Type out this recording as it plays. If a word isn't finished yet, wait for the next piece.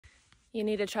You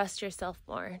need to trust yourself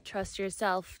more. Trust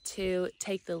yourself to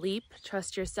take the leap.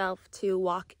 Trust yourself to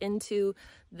walk into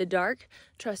the dark.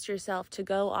 Trust yourself to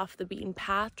go off the beaten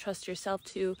path. Trust yourself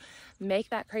to make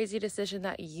that crazy decision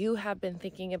that you have been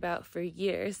thinking about for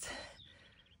years,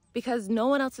 because no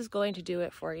one else is going to do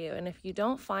it for you. And if you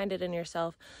don't find it in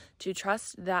yourself to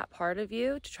trust that part of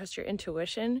you, to trust your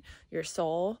intuition, your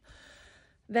soul,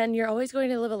 then you're always going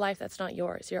to live a life that's not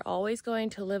yours. You're always going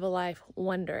to live a life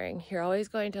wondering. You're always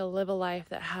going to live a life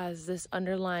that has this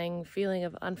underlying feeling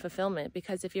of unfulfillment.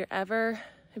 Because if you're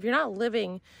not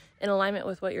living in alignment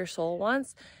with what your soul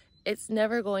wants, it's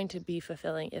never going to be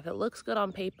fulfilling. If it looks good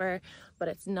on paper, but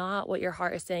it's not what your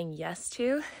heart is saying yes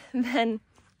to, then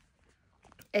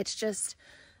it's just,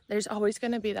 there's always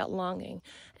going to be that longing.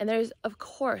 And of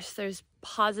course, there's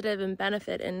positive and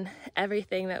benefit in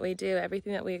everything that we do,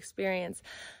 everything that we experience.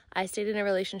 I stayed in a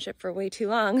relationship for way too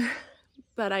long,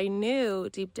 but I knew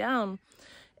deep down,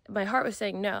 my heart was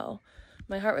saying no.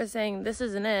 My heart was saying, this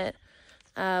isn't it.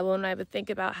 When I would think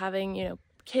about having,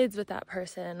 kids with that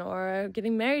person or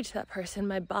getting married to that person,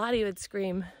 my body would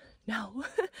scream, no.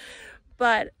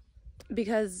 But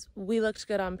because we looked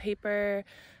good on paper,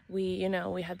 we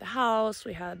had the house,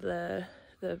 we had the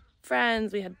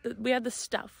friends, we had the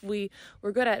stuff. We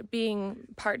were good at being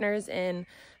partners in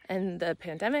the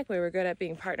pandemic. We were good at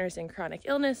being partners in chronic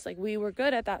illness. Like, we were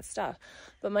good at that stuff,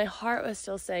 but my heart was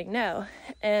still saying no.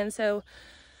 And so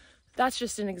that's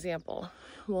just an example.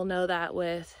 We'll know that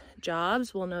with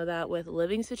jobs. We'll know that with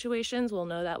living situations. We'll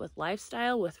know that with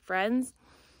lifestyle, with friends.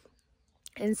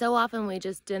 And so often we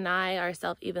just deny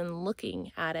ourselves even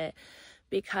looking at it,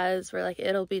 because we're like,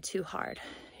 it'll be too hard.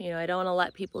 I don't want to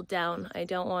let people down. I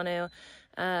don't want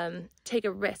to take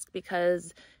a risk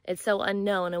because it's so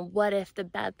unknown. And what if the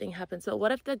bad thing happens? But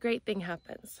what if the great thing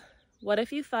happens? What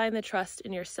if you find the trust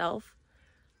in yourself?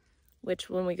 Which,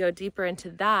 when we go deeper into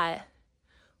that,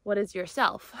 what is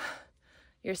yourself?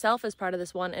 Yourself is part of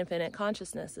this one infinite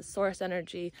consciousness, the source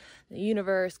energy, the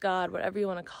universe, God, whatever you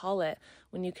want to call it.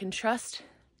 When you can trust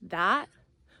that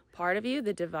part of you,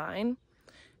 the divine,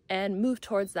 and move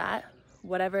towards that,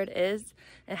 whatever it is.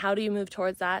 And how do you move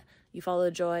towards that? You follow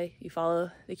the joy, you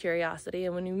follow the curiosity.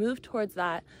 And when you move towards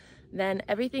that, then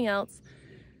everything else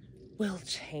will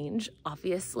change,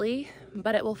 obviously,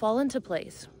 but it will fall into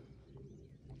place.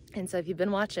 And so if you've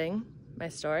been watching my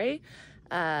story,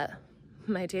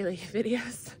 my daily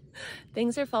videos,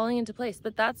 things are falling into place.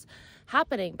 But that's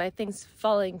happening by things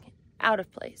falling out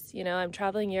of place. I'm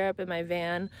traveling Europe in my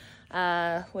van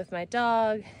with my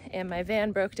dog, and my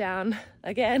van broke down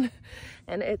again,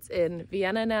 and it's in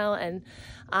Vienna now. And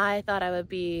I thought I would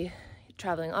be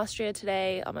traveling Austria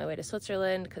today on my way to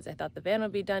Switzerland, because I thought the van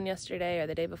would be done yesterday or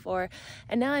the day before.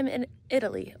 And now I'm in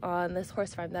Italy on this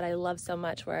horse farm that I love so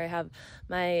much, where I have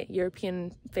my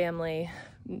European family,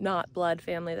 not blood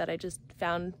family, that I just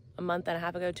found a month and a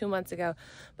half ago, 2 months ago,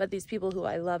 but these people who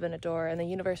I love and adore, and the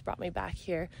universe brought me back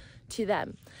here to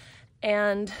them.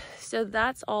 And so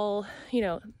that's all,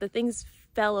 the things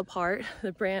fell apart,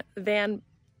 the van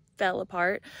fell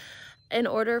apart in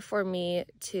order for me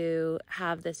to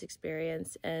have this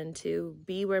experience and to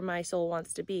be where my soul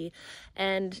wants to be.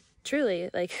 And truly,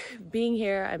 like, being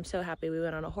here, I'm so happy. We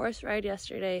went on a horse ride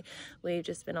yesterday. We've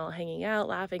just been all hanging out,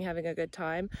 laughing, having a good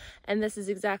time. And this is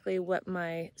exactly what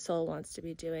my soul wants to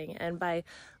be doing. And by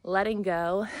letting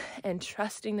go and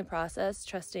trusting the process,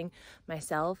 trusting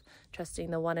myself,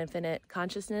 trusting the one infinite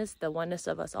consciousness, the oneness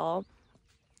of us all,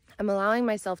 I'm allowing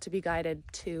myself to be guided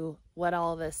to what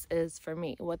all this is for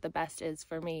me, what the best is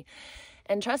for me,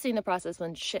 and trusting the process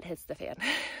when shit hits the fan,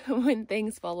 when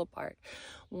things fall apart,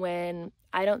 when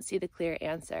I don't see the clear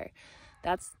answer.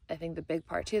 That's, I think, the big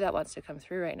part too that wants to come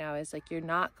through right now, is like, you're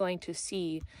not going to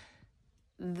see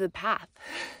the path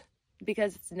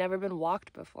because it's never been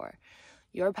walked before.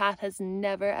 Your path has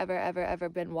never, ever, ever, ever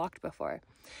been walked before.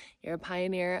 You're a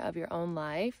pioneer of your own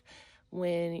life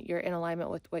when you're in alignment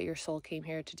with what your soul came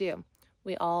here to do.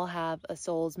 We all have a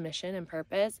soul's mission and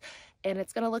purpose, and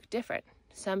it's going to look different.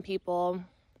 Some people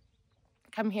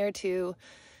come here to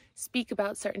speak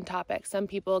about certain topics. Some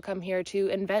people come here to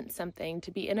invent something,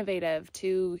 to be innovative,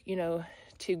 to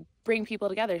bring people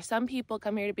together. Some people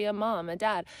come here to be a mom, a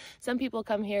dad. Some people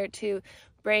come here to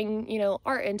bring,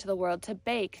 art into the world, to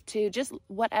bake, to just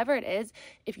whatever it is.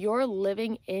 If you're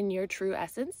living in your true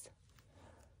essence,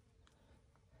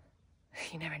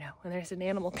 you never know when there's an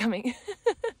animal coming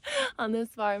on this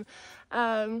farm.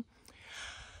 When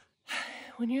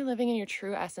when you're living in your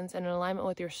true essence and in alignment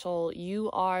with your soul, you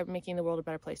are making the world a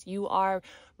better place. You are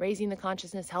raising the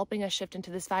consciousness, helping us shift into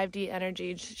this 5D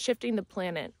energy, shifting the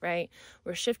planet, right?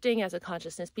 We're shifting as a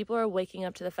consciousness. People are waking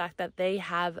up to the fact that they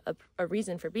have a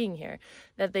reason for being here,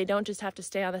 that they don't just have to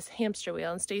stay on this hamster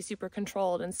wheel and stay super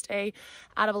controlled and stay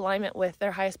out of alignment with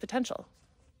their highest potential.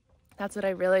 That's what I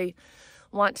really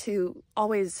want to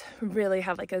always really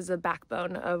have like as a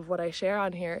backbone of what I share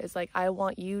on here is like, I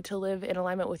want you to live in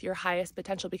alignment with your highest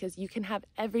potential, because you can have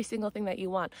every single thing that you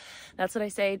want. That's what I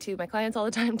say to my clients all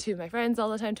the time, to my friends all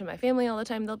the time, to my family all the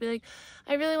time. They'll be like,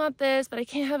 I really want this, but I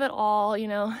can't have it all, you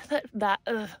know, that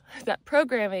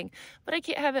programming, but I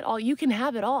can't have it all. You can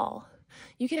have it all.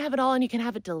 You can have it all, and you can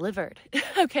have it delivered.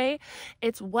 Okay.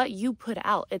 It's what you put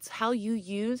out. It's how you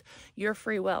use your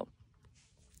free will.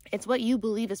 It's what you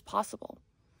believe is possible.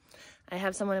 I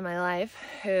have someone in my life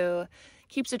who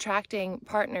keeps attracting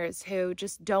partners who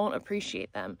just don't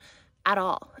appreciate them at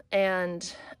all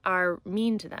and are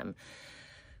mean to them.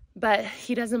 But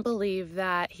he doesn't believe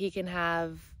that he can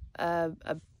have a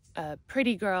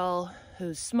pretty girl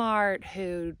who's smart,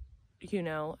 who, you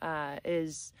know,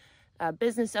 is a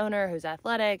business owner, who's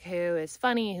athletic, who is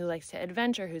funny, who likes to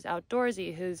adventure, who's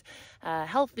outdoorsy, who's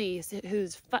healthy,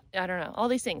 who's, I don't know, all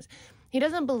these things. He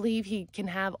doesn't believe he can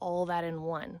have all that in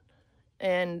one.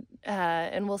 And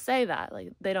we'll say that, like,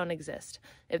 they don't exist.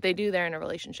 If they do, they're in a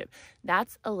relationship.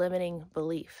 That's a limiting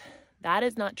belief. That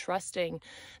is not trusting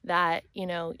that, you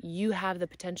know, you have the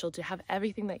potential to have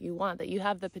everything that you want, that you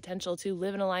have the potential to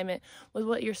live in alignment with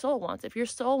what your soul wants. If your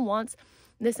soul wants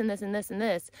this and this and this and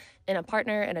this in a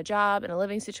partner, in a job, in a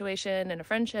living situation, in a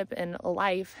friendship, in a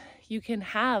life, you can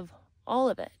have all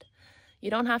of it.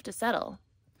 You don't have to settle.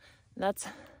 That's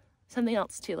something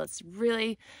else too. Let's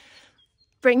really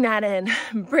bring that in,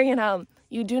 bring it home.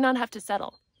 You do not have to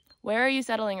settle. Where are you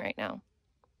settling right now?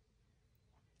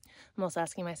 I'm also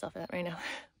asking myself that right now.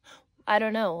 I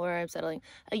don't know where I'm settling.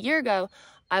 A year ago,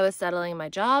 I was settling in my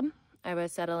job. I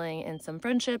was settling in some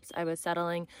friendships. I was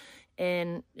settling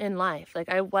in life. Like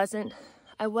I wasn't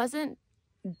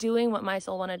doing what my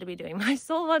soul wanted to be doing. My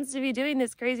soul wants to be doing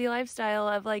this crazy lifestyle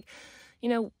of, like, you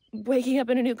know, waking up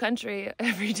in a new country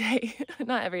every day.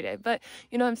 Not every day, but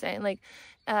you know what I'm saying? Like,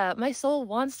 my soul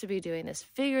wants to be doing this,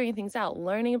 figuring things out,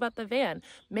 learning about the van,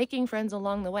 making friends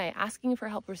along the way, asking for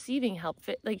help, receiving help,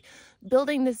 like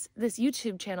building this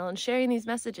YouTube channel and sharing these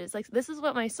messages. Like, this is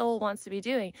what my soul wants to be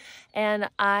doing. And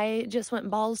I just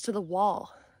went balls to the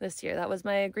wall this year. That was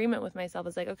my agreement with myself.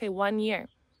 It's like, okay, 1 year.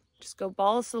 Just go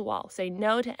balls to the wall. Say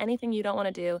no to anything you don't want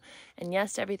to do, and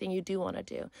yes to everything you do want to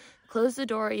do. Close the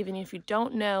door even if you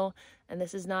don't know. And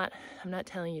this is not, I'm not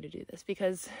telling you to do this,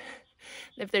 because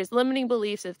if there's limiting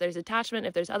beliefs, if there's attachment,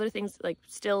 if there's other things like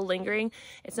still lingering,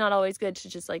 it's not always good to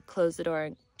just like close the door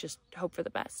and just hope for the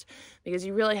best, because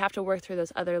you really have to work through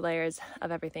those other layers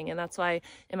of everything. And that's why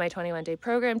in my 21-day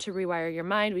program to rewire your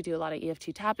mind, we do a lot of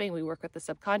EFT tapping. We work with the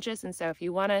subconscious. And so if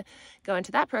you want to go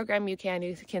into that program, you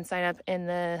can sign up in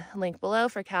the link below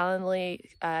for Calendly.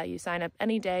 You sign up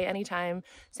any day, anytime,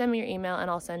 send me your email,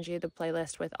 and I'll send you the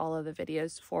playlist with all of the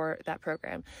videos for that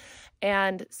program.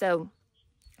 And so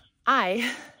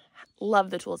I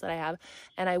love the tools that I have,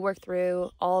 and I work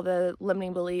through all the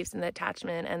limiting beliefs and the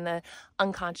attachment and the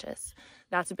unconscious.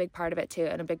 That's a big part of it too,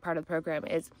 and a big part of the program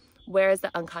is, where is the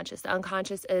unconscious? The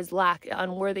unconscious is lack,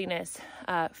 unworthiness,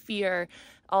 fear,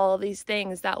 all of these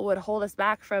things that would hold us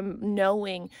back from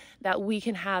knowing that we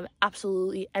can have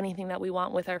absolutely anything that we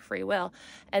want with our free will.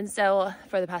 And so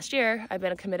for the past year, I've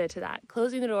been committed to that,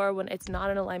 closing the door when it's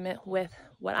not in alignment with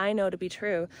what I know to be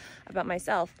true about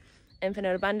myself.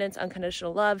 Infinite abundance,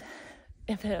 unconditional love,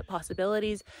 infinite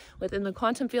possibilities. Within the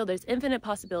quantum field, there's infinite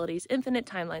possibilities, infinite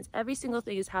timelines. Every single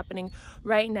thing is happening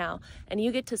right now, and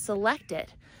you get to select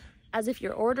it as if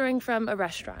you're ordering from a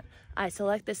restaurant. I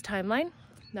select this timeline.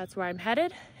 That's where I'm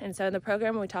headed. And so in the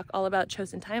program, we talk all about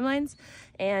chosen timelines,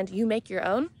 and you make your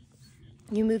own.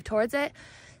 You move towards it,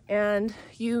 and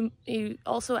you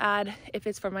also add if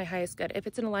it's for my highest good, if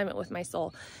it's in alignment with my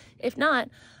soul. If not,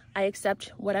 I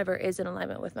accept whatever is in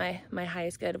alignment with my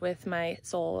highest good, with my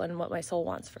soul and what my soul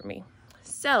wants for me.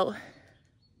 So,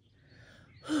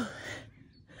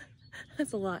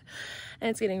 that's a lot. And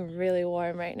it's getting really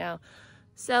warm right now.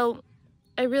 So,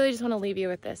 I really just want to leave you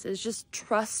with this, is just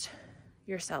trust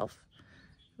yourself.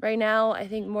 Right now, I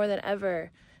think more than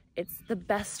ever, it's the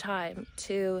best time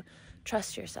to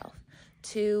trust yourself,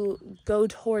 to go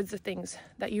towards the things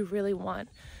that you really want.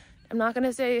 I'm not going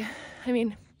to say,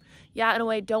 yeah, in a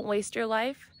way, don't waste your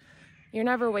life. You're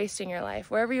never wasting your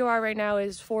life. Wherever you are right now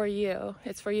is for you.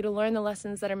 It's for you to learn the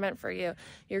lessons that are meant for you.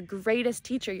 Your greatest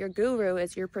teacher, your guru,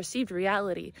 is your perceived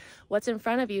reality. What's in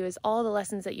front of you is all the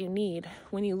lessons that you need.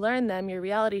 When you learn them, your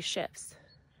reality shifts.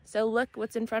 So look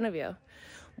what's in front of you.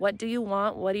 What do you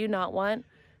want? What do you not want?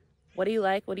 What do you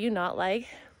like? What do you not like?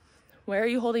 Where are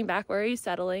you holding back? Where are you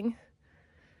settling?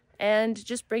 And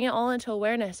just bring it all into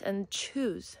awareness and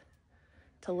choose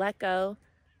to let go,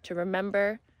 to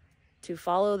remember, to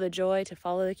follow the joy, to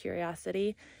follow the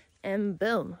curiosity, and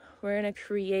boom, we're gonna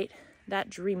create that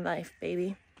dream life,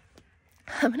 baby.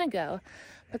 I'm gonna go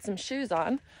put some shoes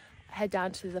on, head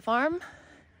down to the farm,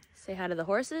 say hi to the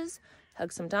horses,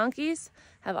 hug some donkeys,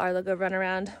 have Arlo go run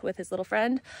around with his little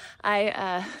friend.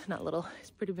 Not little,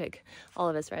 he's pretty big. All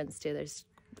of his friends too. There's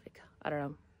like, I don't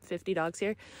know, 50 dogs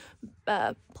here,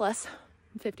 plus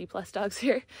 50 plus dogs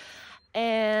here.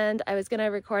 And I was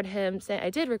gonna record him saying, I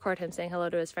did record him saying hello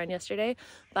to his friend yesterday,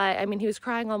 but I mean, he was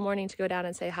crying all morning to go down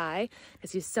and say hi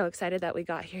because he's so excited that we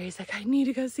got here. He's like, I need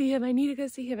to go see him. I need to go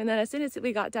see him. And then as soon as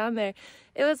we got down there,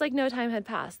 it was like no time had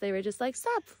passed. They were just like,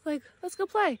 stop, like, let's go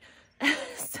play.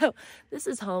 So this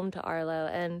is home to Arlo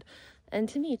and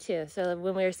to me too. So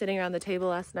when we were sitting around the table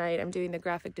last night, I'm doing the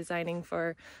graphic designing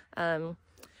for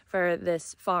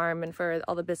this farm and for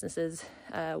all the businesses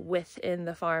within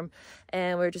the farm,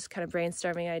 and we're just kind of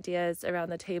brainstorming ideas around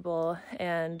the table,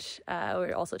 and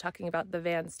we're also talking about the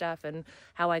van stuff and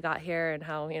how I got here and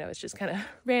how, you know, it's just kind of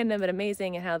random and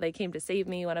amazing, and how they came to save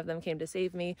me. One of them came to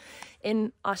save me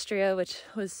in Austria, which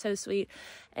was so sweet,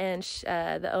 and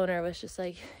the owner was just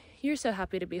like, you're so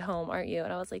happy to be home, aren't you?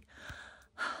 And I was like,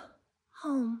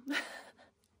 home.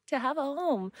 To have a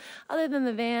home other than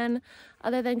the van,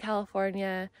 other than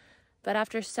California. But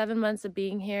after 7 months of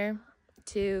being here,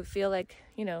 to feel like,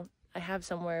 you know, I have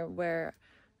somewhere where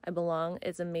I belong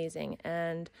is amazing.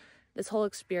 And this whole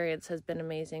experience has been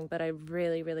amazing, but I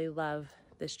really, really love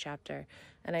this chapter.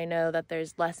 And I know that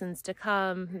there's lessons to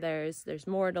come, there's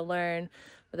more to learn,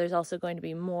 but there's also going to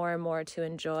be more and more to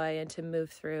enjoy and to move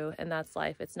through. And that's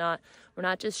life. We're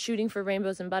not just shooting for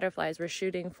rainbows and butterflies, we're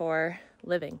shooting for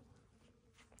living,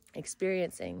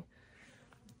 experiencing,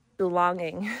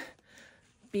 belonging,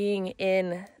 being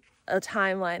in a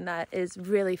timeline that is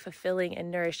really fulfilling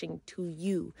and nourishing to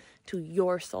you, to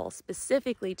your soul,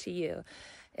 specifically to you.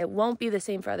 It won't be the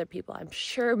same for other people. I'm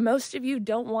sure most of you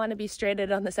don't want to be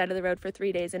stranded on the side of the road for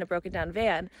 3 days in a broken down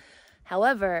van.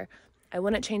 However, I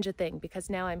wouldn't change a thing because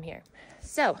now I'm here.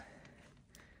 So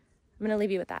I'm going to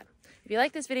leave you with that. If you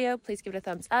like this video, please give it a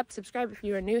thumbs up. Subscribe if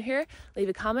you are new here. Leave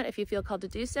a comment if you feel called to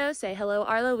do so. Say, hello,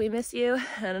 Arlo, we miss you.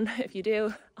 And if you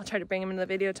do, I'll try to bring him into the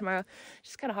video tomorrow. It's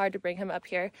just kind of hard to bring him up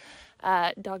here.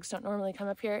 Dogs don't normally come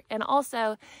up here. And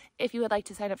also, if you would like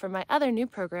to sign up for my other new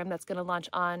program that's going to launch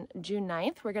on June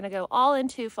 9th, we're going to go all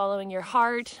into following your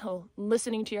heart,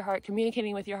 listening to your heart,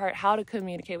 communicating with your heart, how to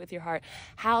communicate with your heart,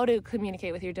 how to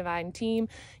communicate with your divine team,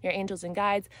 your angels and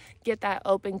guides, get that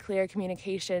open, clear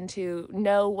communication to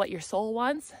know what your soul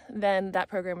wants. Then that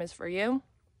program is for you.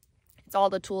 It's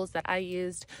all the tools that I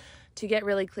used to get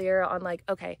really clear on, like,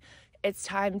 okay, it's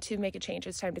time to make a change.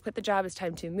 It's time to quit the job. It's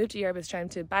time to move to Europe. It's time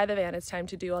to buy the van. It's time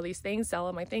to do all these things, sell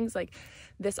all my things. Like,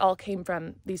 this all came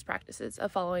from these practices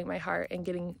of following my heart and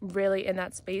getting really in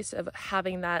that space of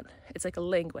having that. It's like a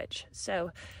language. So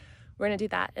we're going to do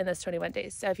that in this 21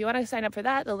 days. So if you want to sign up for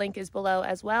that, the link is below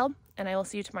as well. And I will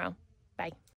see you tomorrow. Bye.